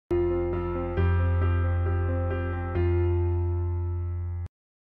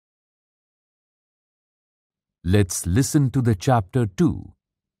Let's listen to the chapter 2,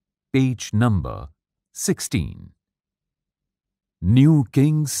 page number 16. New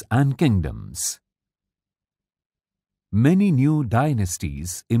Kings and Kingdoms. Many new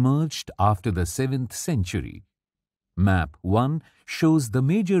dynasties emerged after the 7th century. Map 1 shows the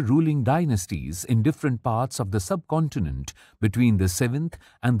major ruling dynasties in different parts of the subcontinent between the 7th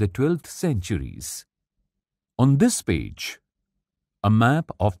and the 12th centuries. On this page, a map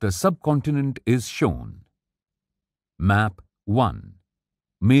of the subcontinent is shown. Map 1.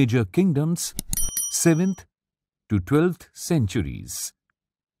 Major kingdoms, 7th to 12th centuries.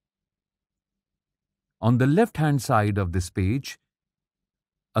 On the left-hand side of this page,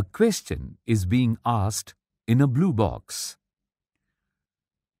 a question is being asked in a blue box.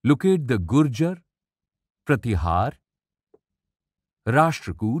 Locate the Gurjar, Pratihar,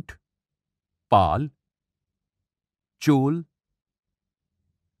 Rashtrakoot, Pal, Chol,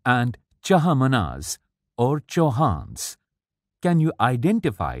 and Chahamanas or Chauhans. Can you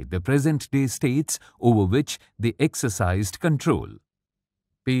identify the present-day states over which they exercised control?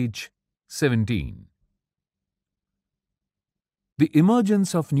 Page 17. The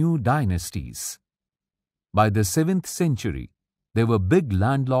emergence of new dynasties. By the 7th century, there were big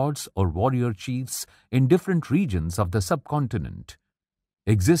landlords or warrior chiefs in different regions of the subcontinent.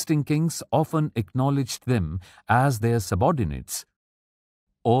 Existing kings often acknowledged them as their subordinates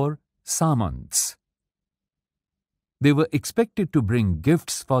or samants. They were expected to bring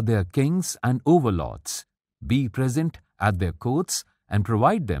gifts for their kings and overlords, be present at their courts, and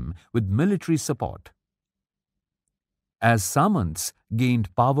provide them with military support. As samants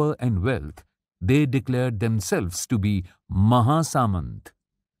gained power and wealth, they declared themselves to be Mahasamant,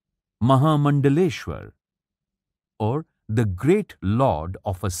 Mahamandaleshwar, or the great lord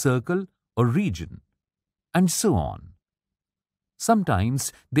of a circle or region, and so on.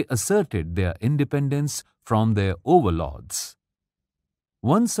 Sometimes they asserted their independence from their overlords.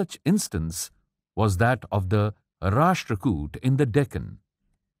 One such instance was that of the Rashtrakoot in the Deccan.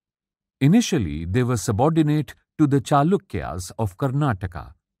 Initially, they were subordinate to the Chalukyas of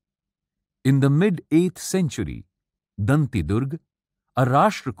Karnataka. In the mid-8th century, Dantidurg, a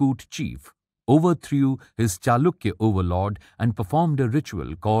Rashtrakoot chief, overthrew his Chalukya overlord and performed a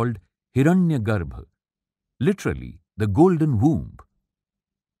ritual called Hiranyagarbha, literally the golden womb.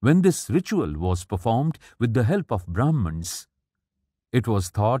 When this ritual was performed with the help of Brahmins, it was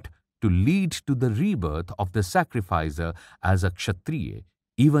thought to lead to the rebirth of the sacrificer as a Kshatriya,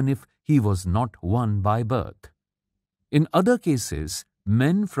 even if he was not one by birth. In other cases,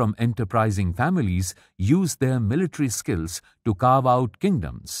 men from enterprising families used their military skills to carve out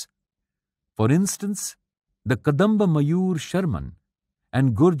kingdoms. For instance, the Kadamba Mayur Sharman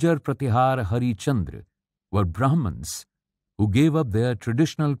and Gurjar Pratihar Hari Chandra were Brahmins who gave up their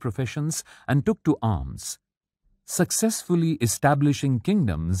traditional professions and took to arms, successfully establishing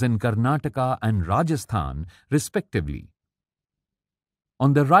kingdoms in Karnataka and Rajasthan respectively.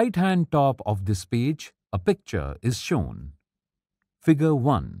 On the right-hand top of this page, a picture is shown. Figure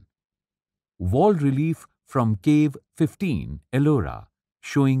 1. Wall relief from Cave 15, Ellora,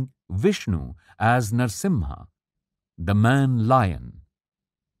 showing Vishnu as Narsimha, the man-lion.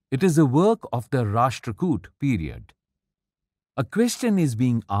 It is a work of the Rashtrakoot period. A question is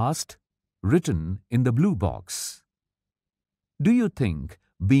being asked, written in the blue box. Do you think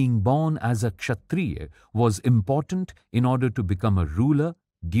being born as a Kshatriya was important in order to become a ruler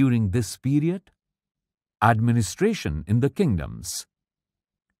during this period? Administration in the kingdoms.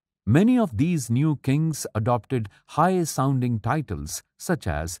 Many of these new kings adopted high-sounding titles such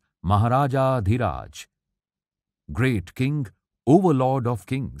as Maharaja Dhiraj, Great King, Overlord of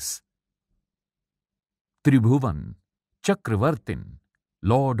Kings, Tribhuvan, Chakravartin,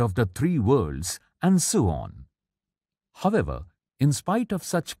 Lord of the Three Worlds, and so on. However, in spite of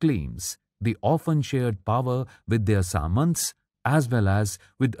such claims, they often shared power with their samants as well as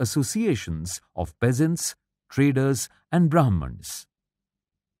with associations of peasants, traders, and Brahmins.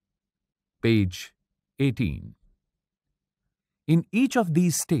 Page 18. In each of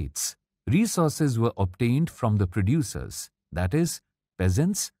these states, resources were obtained from the producers, that is,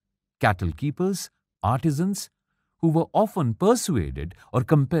 peasants, cattle keepers, artisans, who were often persuaded or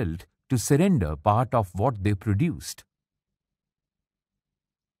compelled to surrender part of what they produced.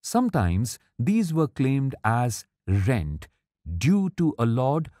 Sometimes these were claimed as rent due to a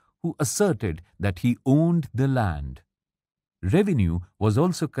lord who asserted that he owned the land. Revenue was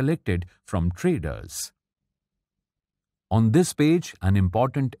also collected from traders. On this page, an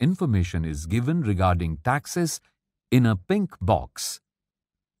important information is given regarding taxes in a pink box.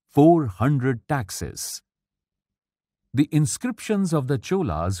 400 taxes. The inscriptions of the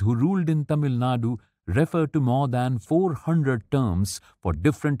Cholas who ruled in Tamil Nadu refer to more than 400 terms for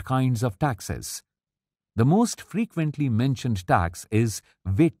different kinds of taxes. The most frequently mentioned tax is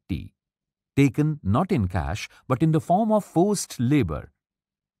vetti, taken not in cash but in the form of forced labor,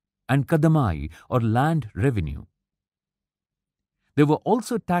 and kadamai or land revenue. There were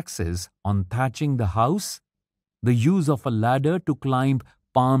also taxes on thatching the house, the use of a ladder to climb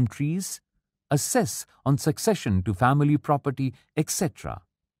palm trees, a cess on succession to family property, etc.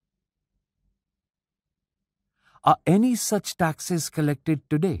 Are any such taxes collected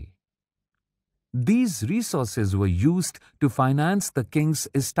today? These resources were used to finance the king's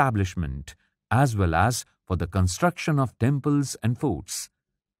establishment, as well as for the construction of temples and forts.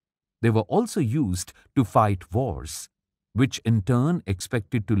 They were also used to fight wars, which in turn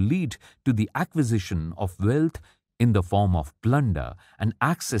expected to lead to the acquisition of wealth in the form of plunder and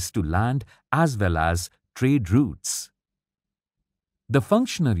access to land as well as trade routes. The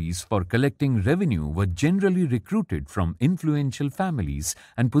functionaries for collecting revenue were generally recruited from influential families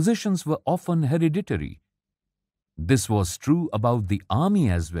and positions were often hereditary. This was true about the army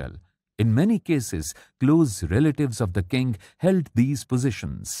as well. In many cases, close relatives of the king held these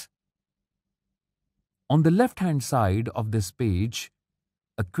positions. On the left-hand side of this page,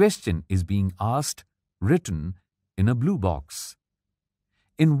 a question is being asked, written in a blue box.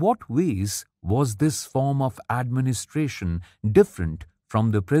 In what ways was this form of administration different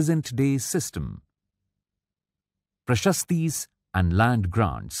from the present-day system? Prashastis and land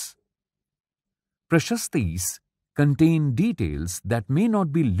grants. Prashastis contain details that may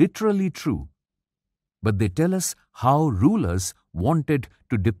not be literally true, but they tell us how rulers wanted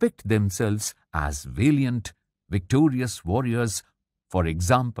to depict themselves as valiant, victorious warriors, for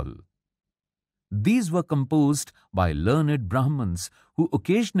example. These were composed by learned Brahmins who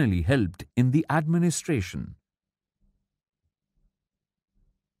occasionally helped in the administration.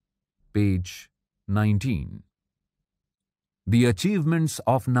 Page 19. The achievements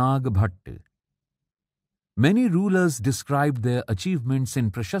of Nag Bhatt. Many rulers described their achievements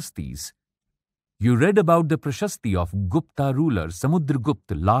in Prashastis. You read about the Prashasti of Gupta ruler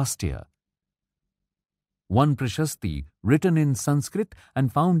Samudragupta last year. One Prashasti, written in Sanskrit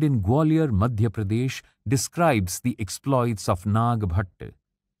and found in Gwalior, Madhya Pradesh, describes the exploits of Nag Bhatt,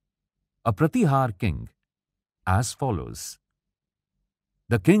 a Pratihar king, as follows.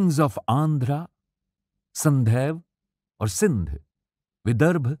 The kings of Andhra, Sandhev or Sindh,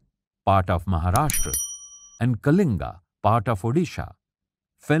 Vidarbha, part of Maharashtra, and Kalinga, part of Odisha,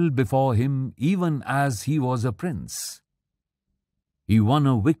 fell before him even as he was a prince. He won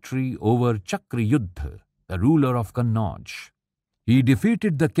a victory over Chakrayuddha, the ruler of Kannauj. He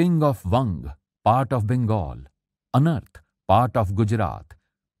defeated the king of Vang, part of Bengal, Anarth, part of Gujarat,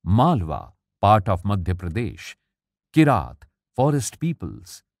 Malwa, part of Madhya Pradesh, Kirat, forest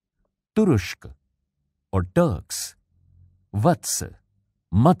peoples, Turushk, or Turks, Vats,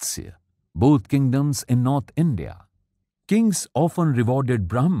 Matsya, both kingdoms in North India. Kings often rewarded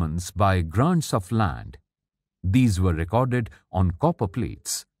Brahmins by grants of land. These were recorded on copper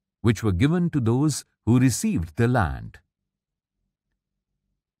plates, which were given to those who received the land.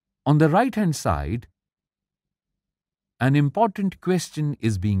 On the right-hand side, an important question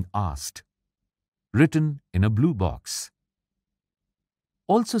is being asked, written in a blue box.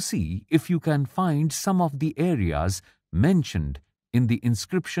 Also see if you can find some of the areas mentioned in the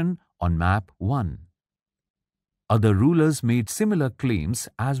inscription on map 1. Other rulers made similar claims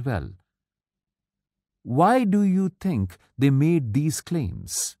as well. Why do you think they made these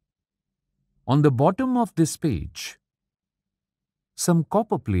claims? On the bottom of this page, some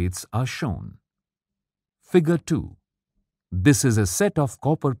copper plates are shown. Figure 2. This is a set of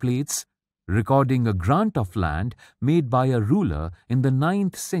copper plates recording a grant of land made by a ruler in the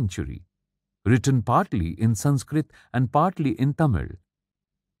 9th century, written partly in Sanskrit and partly in Tamil.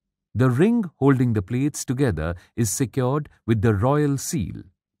 The ring holding the plates together is secured with the royal seal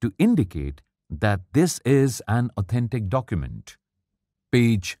to indicate that this is an authentic document.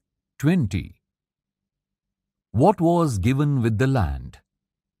 Page 20. What was given with the land?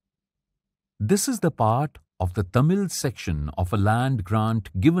 This is the part of the Tamil section of a land grant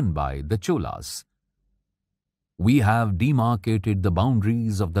given by the Cholas. We have demarcated the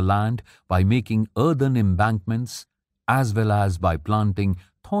boundaries of the land by making earthen embankments as well as by planting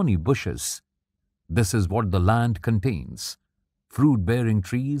thorny bushes. This is what the land contains: fruit-bearing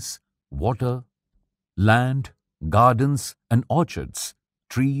trees, water, land, gardens and orchards,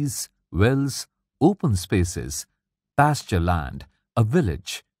 trees, wells, open spaces, pasture land, a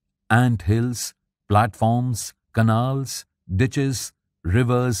village, ant hills, platforms, canals, ditches,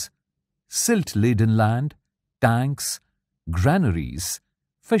 rivers, silt-laden land, tanks, granaries,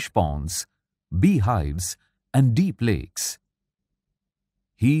 fish ponds, beehives, and deep lakes.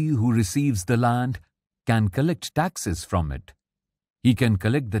 He who receives the land can collect taxes from it. He can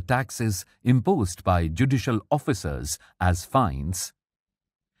collect the taxes imposed by judicial officers as fines,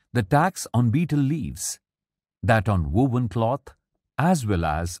 the tax on betel leaves, that on woven cloth, as well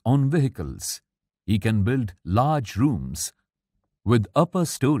as on vehicles. He can build large rooms with upper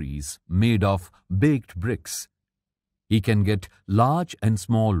stories made of baked bricks. He can get large and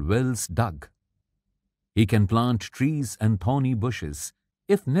small wells dug. He can plant trees and thorny bushes.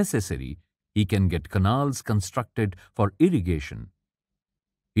 If necessary, he can get canals constructed for irrigation.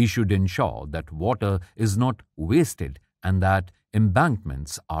 He should ensure that water is not wasted and that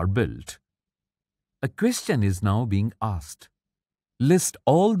embankments are built. A question is now being asked. List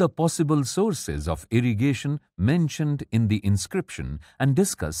all the possible sources of irrigation mentioned in the inscription and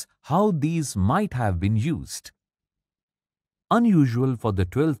discuss how these might have been used. Unusual for the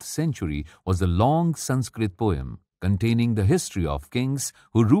 12th century was a long Sanskrit poem containing the history of kings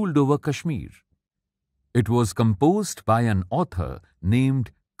who ruled over Kashmir. It was composed by an author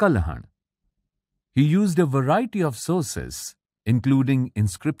named Kalhan. He used a variety of sources, including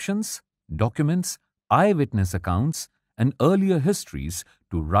inscriptions, documents, eyewitness accounts, and earlier histories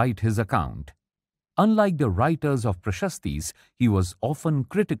to write his account. Unlike the writers of Prashastis, he was often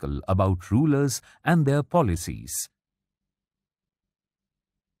critical about rulers and their policies.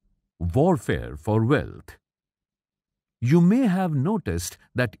 Warfare for wealth. You may have noticed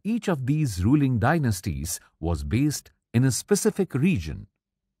that each of these ruling dynasties was based in a specific region.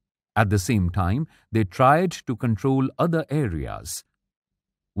 At the same time, they tried to control other areas.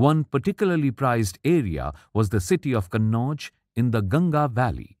 One particularly prized area was the city of Kannauj in the Ganga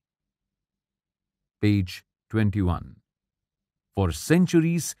Valley. Page 21. For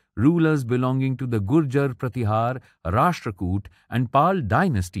centuries, rulers belonging to the Gurjar, Pratihar, Rashtrakoot and Pal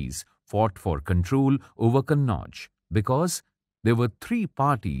dynasties fought for control over Kannauj because there were three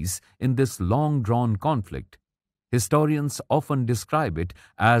parties in this long-drawn conflict. Historians often describe it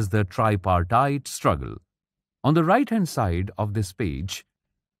as the tripartite struggle. On the right-hand side of this page,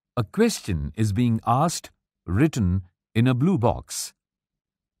 a question is being asked, written in a blue box.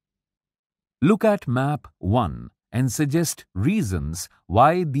 Look at map 1 and suggest reasons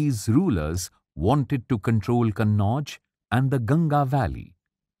why these rulers wanted to control Kannauj and the Ganga Valley.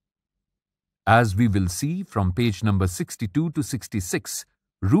 As we will see from page number 62 to 66,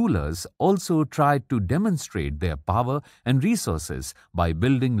 rulers also tried to demonstrate their power and resources by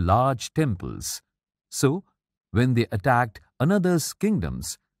building large temples. So, when they attacked another's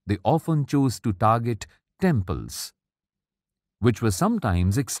kingdoms, they often chose to target temples, which were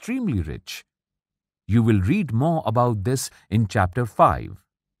sometimes extremely rich. You will read more about this in chapter 5.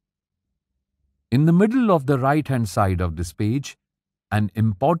 In the middle of the right-hand side of this page, an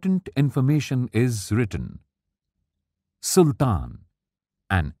important information is written. Sultan,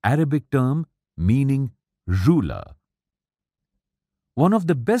 an Arabic term meaning ruler. One of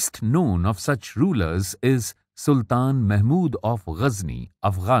the best known of such rulers is Sultan Mahmud of Ghazni,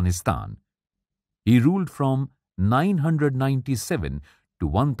 Afghanistan. He ruled from 997 to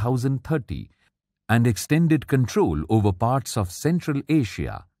 1030 and extended control over parts of Central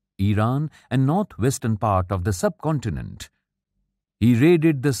Asia, Iran and northwestern part of the subcontinent. He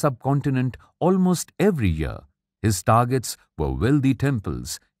raided the subcontinent almost every year. His targets were wealthy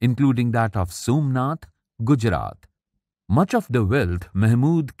temples, including that of Somnath, Gujarat. Much of the wealth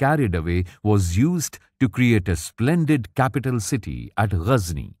Mahmud carried away was used to create a splendid capital city at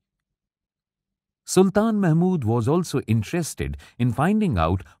Ghazni. Sultan Mahmud was also interested in finding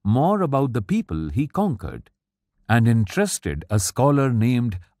out more about the people he conquered and entrusted a scholar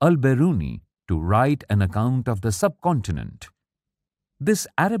named Al-Biruni to write an account of the subcontinent. This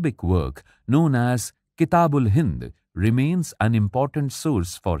Arabic work, known as Kitabul Hind, remains an important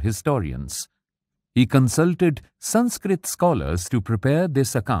source for historians. He consulted Sanskrit scholars to prepare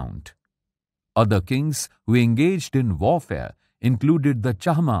this account. Other kings who engaged in warfare included the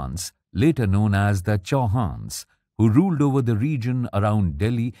Chahmans, later known as the Chauhans, who ruled over the region around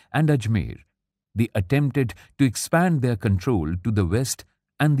Delhi and Ajmer. They attempted to expand their control to the west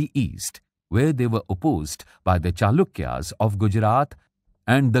and the east, where they were opposed by the Chalukyas of Gujarat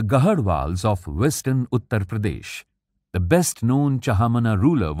and the Gahadwals of western Uttar Pradesh. The best-known Chahamana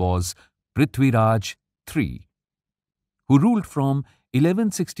ruler was Prithviraj III, who ruled from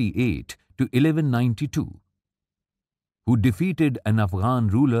 1168 to 1192, who defeated an Afghan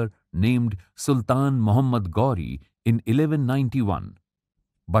ruler named Sultan Muhammad Ghori in 1191,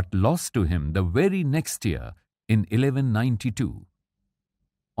 but lost to him the very next year in 1192.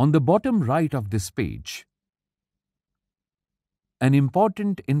 On the bottom right of this page, an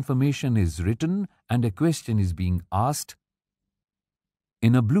important information is written and a question is being asked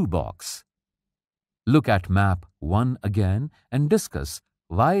in a blue box. Look at map 1 again and discuss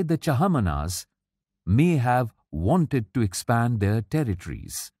why the Chahamanas may have wanted to expand their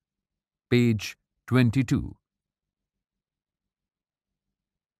territories. Page 22.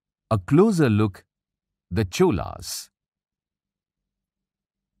 A closer look, the Cholas.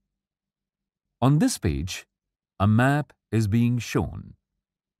 On this page, a map is being shown.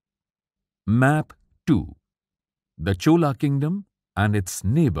 Map 2. The Chola kingdom and its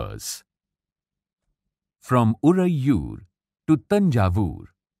neighbors. From Uraiyur to Tanjavur.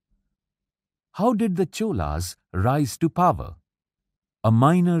 How did the Cholas rise to power? A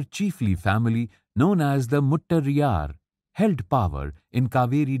minor chiefly family known as the Muttariyar held power in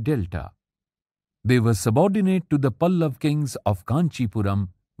Kaveri Delta. They were subordinate to the Pallav kings of Kanchipuram,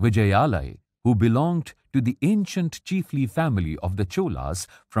 Vijayalai, who belonged to the ancient chiefly family of the Cholas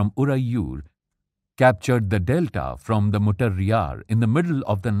from Uraiyur, captured the delta from the Muttariyar in the middle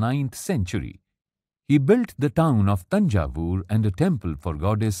of the 9th century. He built the town of Tanjavur and a temple for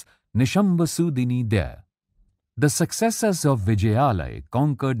goddess Nishambasudini there. The successors of Vijayalai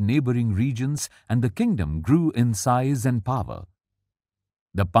conquered neighboring regions and the kingdom grew in size and power.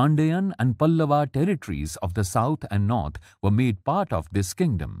 The Pandyan and Pallava territories of the south and north were made part of this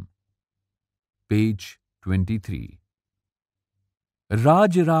kingdom. Page 23.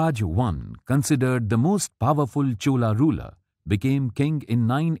 Rajaraj I, considered the most powerful Chola ruler, became king in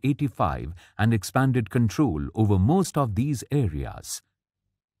 985 and expanded control over most of these areas.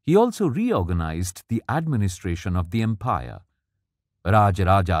 He also reorganized the administration of the empire.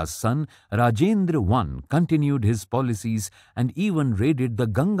 Rajaraja's son Rajendra I continued his policies and even raided the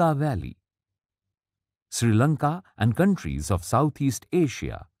Ganga Valley, Sri Lanka and countries of Southeast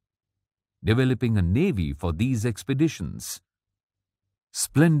Asia, developing a navy for these expeditions.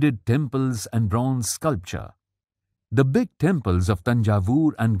 Splendid temples and bronze sculpture. The big temples of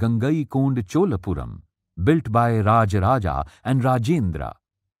Tanjavur and Gangaikond Cholapuram, built by Rajaraja and Rajendra,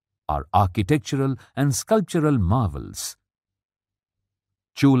 are architectural and sculptural marvels.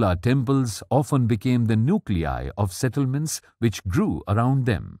 Chola temples often became the nuclei of settlements which grew around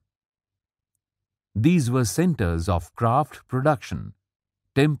them. These were centers of craft production.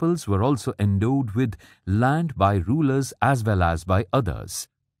 Temples were also endowed with land by rulers as well as by others.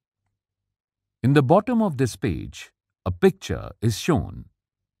 In the bottom of this page, a picture is shown.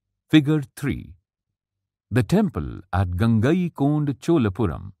 Figure 3. The temple at Gangaikond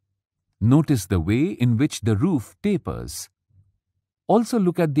Cholapuram. Notice the way in which the roof tapers. Also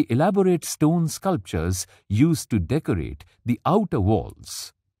look at the elaborate stone sculptures used to decorate the outer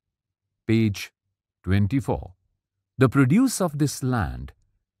walls. Page 24. The produce of this land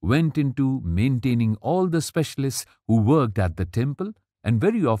went into maintaining all the specialists who worked at the temple and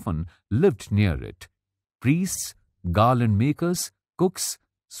very often lived near it. Priests, garland makers, cooks,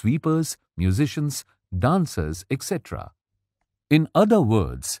 sweepers, musicians, dancers, etc. In other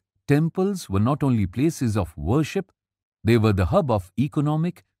words, temples were not only places of worship, they were the hub of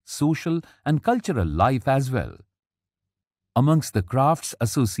economic, social and cultural life as well. Amongst the crafts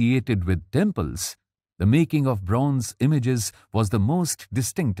associated with temples, the making of bronze images was the most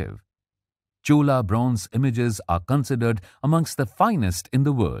distinctive. Chola bronze images are considered amongst the finest in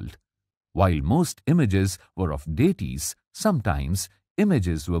the world. While most images were of deities, sometimes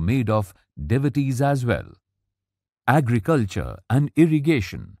images were made of devotees as well. Agriculture and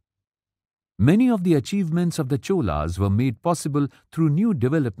irrigation. Many of the achievements of the Cholas were made possible through new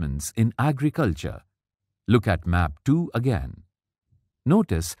developments in agriculture. Look at map 2 again.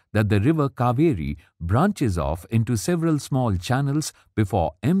 Notice that the river Kaveri branches off into several small channels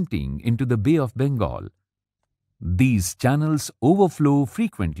before emptying into the Bay of Bengal. These channels overflow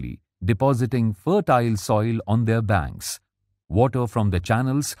frequently, depositing fertile soil on their banks. Water from the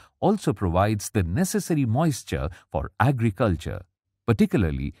channels also provides the necessary moisture for agriculture,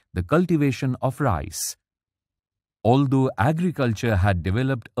 particularly the cultivation of rice. Although agriculture had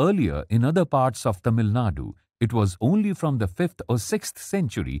developed earlier in other parts of Tamil Nadu, it was only from the 5th or 6th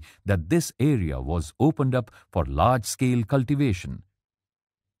century that this area was opened up for large-scale cultivation.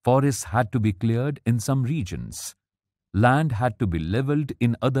 Forests had to be cleared in some regions. Land had to be leveled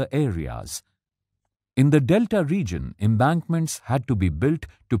in other areas. In the Delta region, embankments had to be built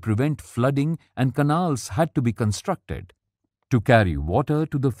to prevent flooding and canals had to be constructed to carry water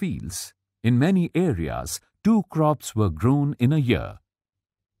to the fields. In many areas, 2 crops were grown in a year.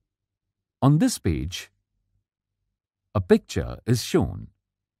 On this page, a picture is shown.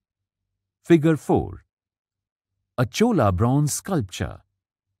 Figure 4. A Chola bronze sculpture.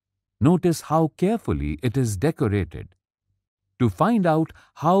 Notice how carefully it is decorated. To find out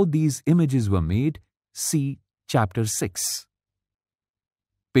how these images were made, see Chapter 6.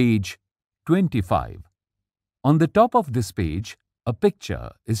 Page 25. On the top of this page, a picture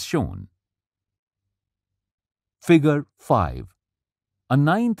is shown. Figure 5. A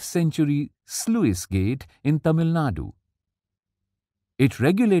 9th century sluice gate in Tamil Nadu. It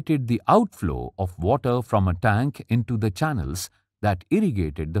regulated the outflow of water from a tank into the channels that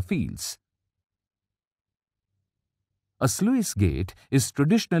irrigated the fields. A sluice gate is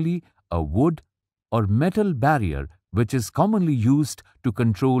traditionally a wood or metal barrier which is commonly used to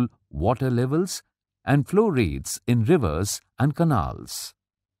control water levels and flow rates in rivers and canals.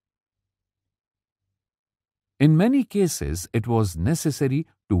 In many cases, it was necessary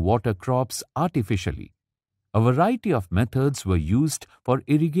to water crops artificially. A variety of methods were used for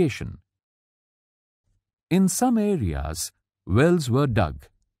irrigation. In some areas, wells were dug.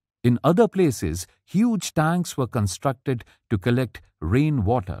 In other places, huge tanks were constructed to collect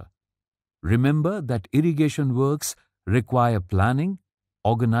rainwater. Remember that irrigation works require planning,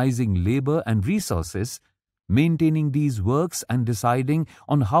 organizing labor and resources, maintaining these works and deciding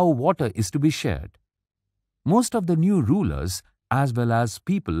on how water is to be shared. Most of the new rulers, as well as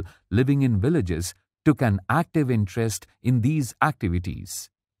people living in villages, took an active interest in these activities.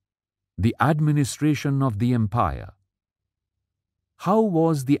 The administration of the empire. How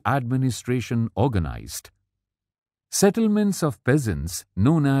was the administration organized? Settlements of peasants,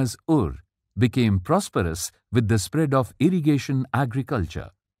 known as Ur, became prosperous with the spread of irrigation agriculture.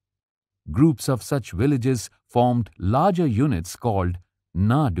 Groups of such villages formed larger units called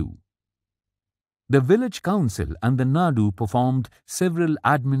Nadu. The village council and the Nadu performed several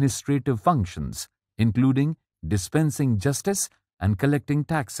administrative functions, including dispensing justice and collecting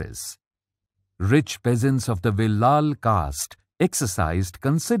taxes. Rich peasants of the Villal caste exercised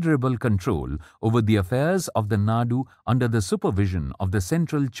considerable control over the affairs of the Nadu under the supervision of the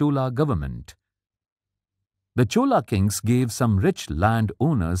central Chola government. The Chola kings gave some rich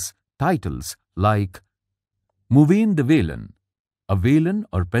landowners titles like Muvain the Velan, a Velan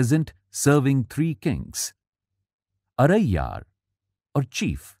or peasant serving 3 kings, Arayyar or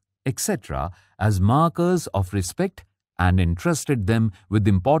chief, etc., as markers of respect and entrusted them with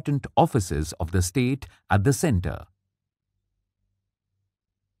important offices of the state at the center.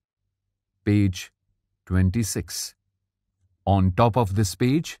 Page 26. On top of this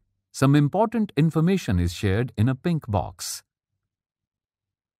page, some important information is shared in a pink box.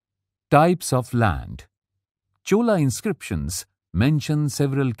 Types of land. Chola inscriptions mention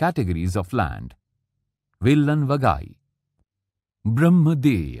several categories of land. Villan Vagai,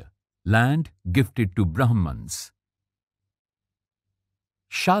 Brahmadeya, land gifted to Brahmans.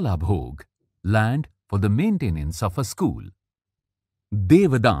 Shalabhog, land for the maintenance of a school.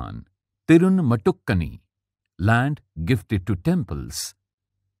 Devadan, Tirun Matukkani, land gifted to temples.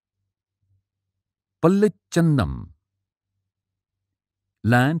 Pallichandam,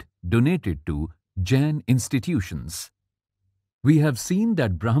 land donated to Jain institutions. We have seen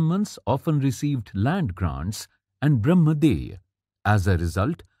that Brahmans often received land grants and Brahmadeya. As a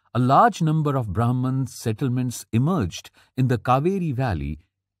result, a large number of Brahman settlements emerged in the Kaveri Valley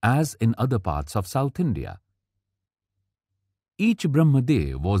as in other parts of South India. Each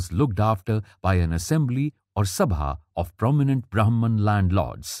Brahmadeya was looked after by an assembly or sabha of prominent Brahman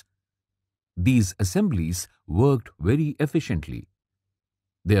landlords. These assemblies worked very efficiently.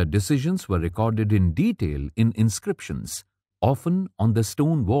 Their decisions were recorded in detail in inscriptions, often on the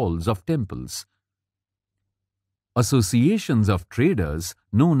stone walls of temples. Associations of traders,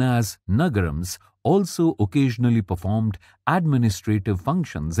 known as nagarams, also occasionally performed administrative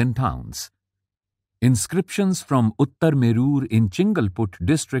functions in towns. Inscriptions from Uttar Merur in Chingalput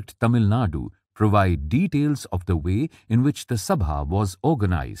district, Tamil Nadu, provide details of the way in which the sabha was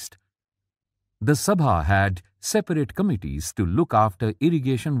organized. The sabha had separate committees to look after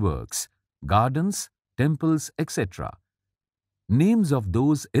irrigation works, gardens, temples, etc. Names of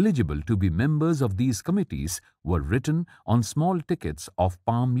those eligible to be members of these committees were written on small tickets of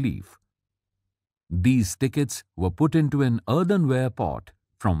palm leaf. These tickets were put into an earthenware pot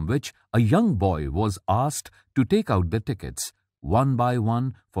from which a young boy was asked to take out the tickets, one by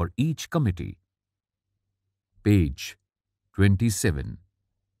one for each committee. Page 27.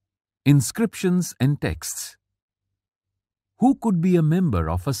 Inscriptions and texts. Who could be a member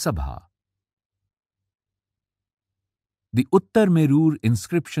of a sabha? The Uttar Merur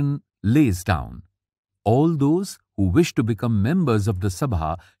inscription lays down, all those who wish to become members of the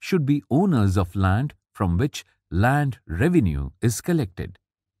sabha should be owners of land from which land revenue is collected.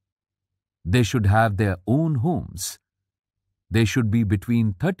 They should have their own homes. They should be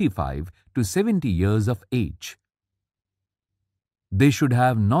between 35 to 70 years of age. They should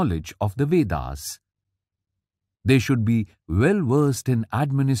have knowledge of the Vedas. They should be well versed in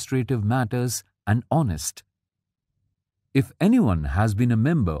administrative matters and honest. If anyone has been a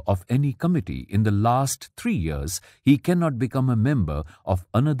member of any committee in the last 3 years, he cannot become a member of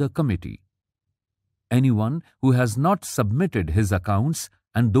another committee. Anyone who has not submitted his accounts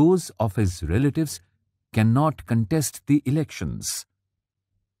and those of his relatives cannot contest the elections.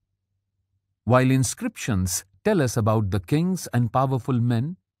 While inscriptions tell us about the kings and powerful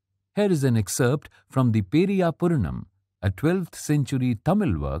men, here is an excerpt from the Periya Puranam, a 12th century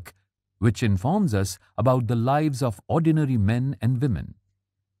Tamil work which informs us about the lives of ordinary men and women.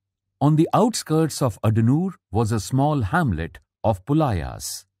 On the outskirts of Adanur was a small hamlet of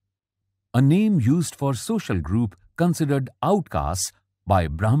Pulayas, a name used for social group considered outcasts by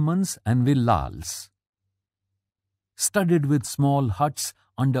Brahmans and Villals. Studded with small huts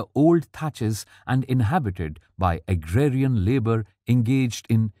under old thatches and inhabited by agrarian labor engaged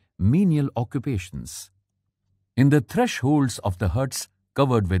in menial occupations. In the thresholds of the huts,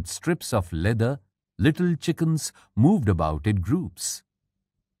 covered with strips of leather, little chickens moved about in groups.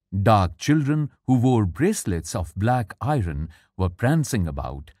 Dark children who wore bracelets of black iron were prancing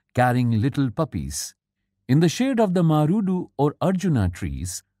about, carrying little puppies. In the shade of the Marudu or Arjuna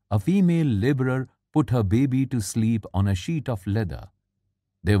trees, a female laborer put her baby to sleep on a sheet of leather.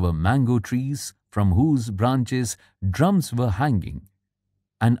 There were mango trees from whose branches drums were hanging,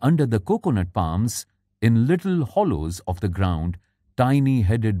 and under the coconut palms, in little hollows of the ground,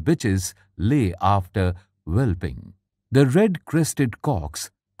 tiny-headed bitches lay after whelping. The red-crested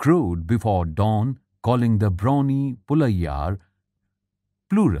cocks crowed before dawn, calling the brawny Pulayar,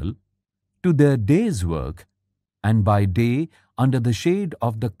 plural, to their day's work, and by day, under the shade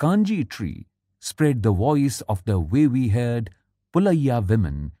of the kanji tree, spread the voice of the wavy-haired Pulaya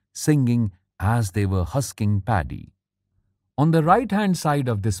women singing as they were husking paddy. On the right-hand side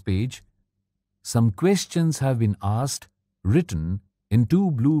of this page, some questions have been asked, written in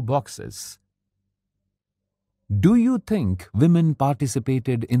 2 blue boxes. Do you think women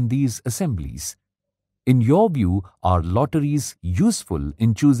participated in these assemblies? In your view, are lotteries useful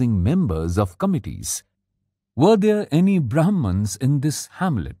in choosing members of committees? Were there any Brahmins in this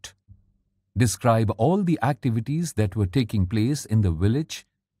hamlet? Describe all the activities that were taking place in the village.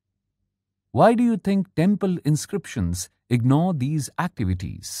 Why do you think temple inscriptions ignore these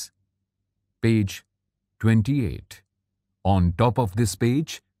activities? Page 28. On top of this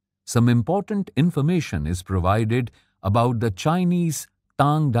page, some important information is provided about the Chinese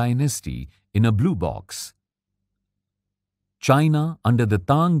Tang dynasty in a blue box. China under the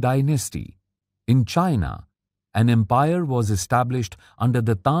Tang dynasty. In China, an empire was established under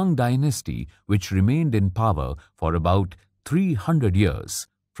the Tang dynasty which remained in power for about 300 years,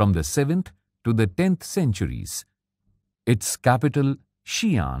 from the 7th to the 10th centuries. Its capital,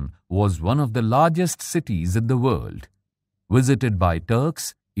 Xi'an, was one of the largest cities in the world, visited by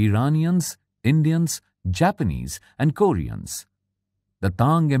Turks, Iranians, Indians, Japanese, and Koreans. The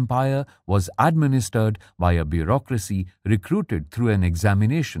Tang Empire was administered by a bureaucracy recruited through an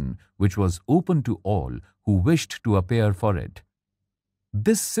examination which was open to all who wished to appear for it.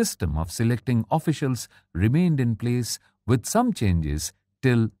 This system of selecting officials remained in place with some changes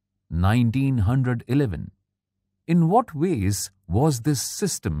till 1911. In what ways was this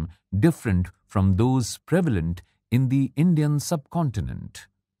system different from those prevalent in the Indian subcontinent?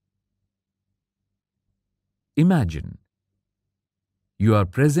 Imagine you are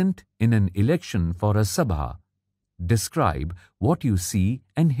present in an election for a sabha. Describe what you see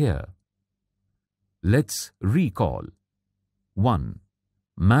and hear. Let's recall. 1.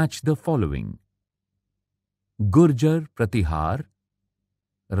 Match the following: Gurjar Pratihar,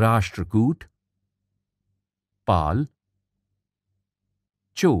 Rashtrakoot, Pal,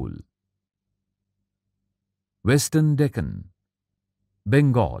 Chol. Western Deccan,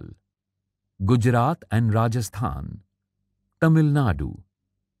 Bengal, Gujarat and Rajasthan, Tamil Nadu.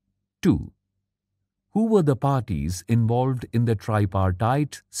 2. Who were the parties involved in the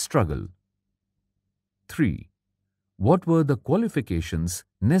tripartite struggle? 3. What were the qualifications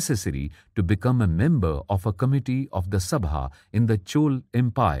necessary to become a member of a committee of the Sabha in the Chol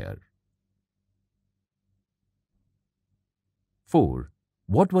Empire? 4.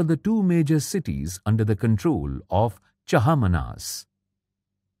 What were the 2 major cities under the control of Chahamanas?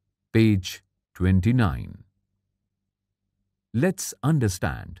 Page 29. Let's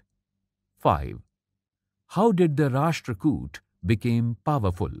understand. 5. How did the Rashtrakoot become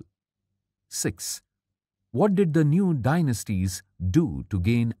powerful? 6. What did the new dynasties do to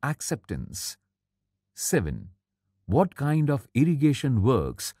gain acceptance? 7. What kind of irrigation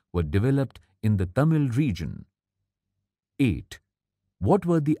works were developed in the Tamil region? 8. what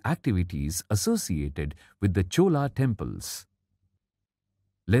were the activities associated with the Chola temples?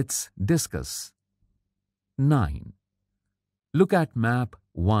 Let's discuss. 9. Look at map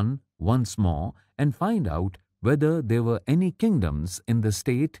 1 once more and find out whether there were any kingdoms in the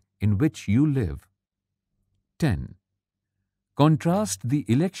state in which you live. 10. Contrast the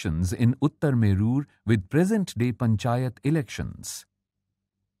elections in Uttar Merur with present-day Panchayat elections.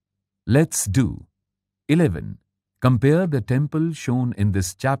 Let's do. 11. Compare the temple shown in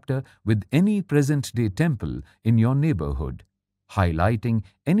this chapter with any present-day temple in your neighborhood, highlighting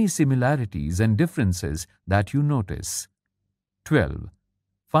any similarities and differences that you notice. 12.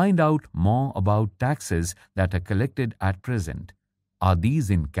 Find out more about taxes that are collected at present. Are these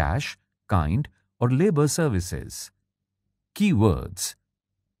in cash, kind, or labor services? Keywords: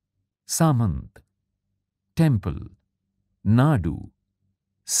 Samant, Temple, Nadu,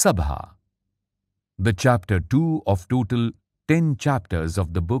 Sabha. The chapter 2 of total 10 chapters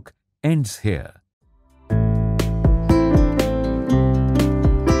of the book ends here.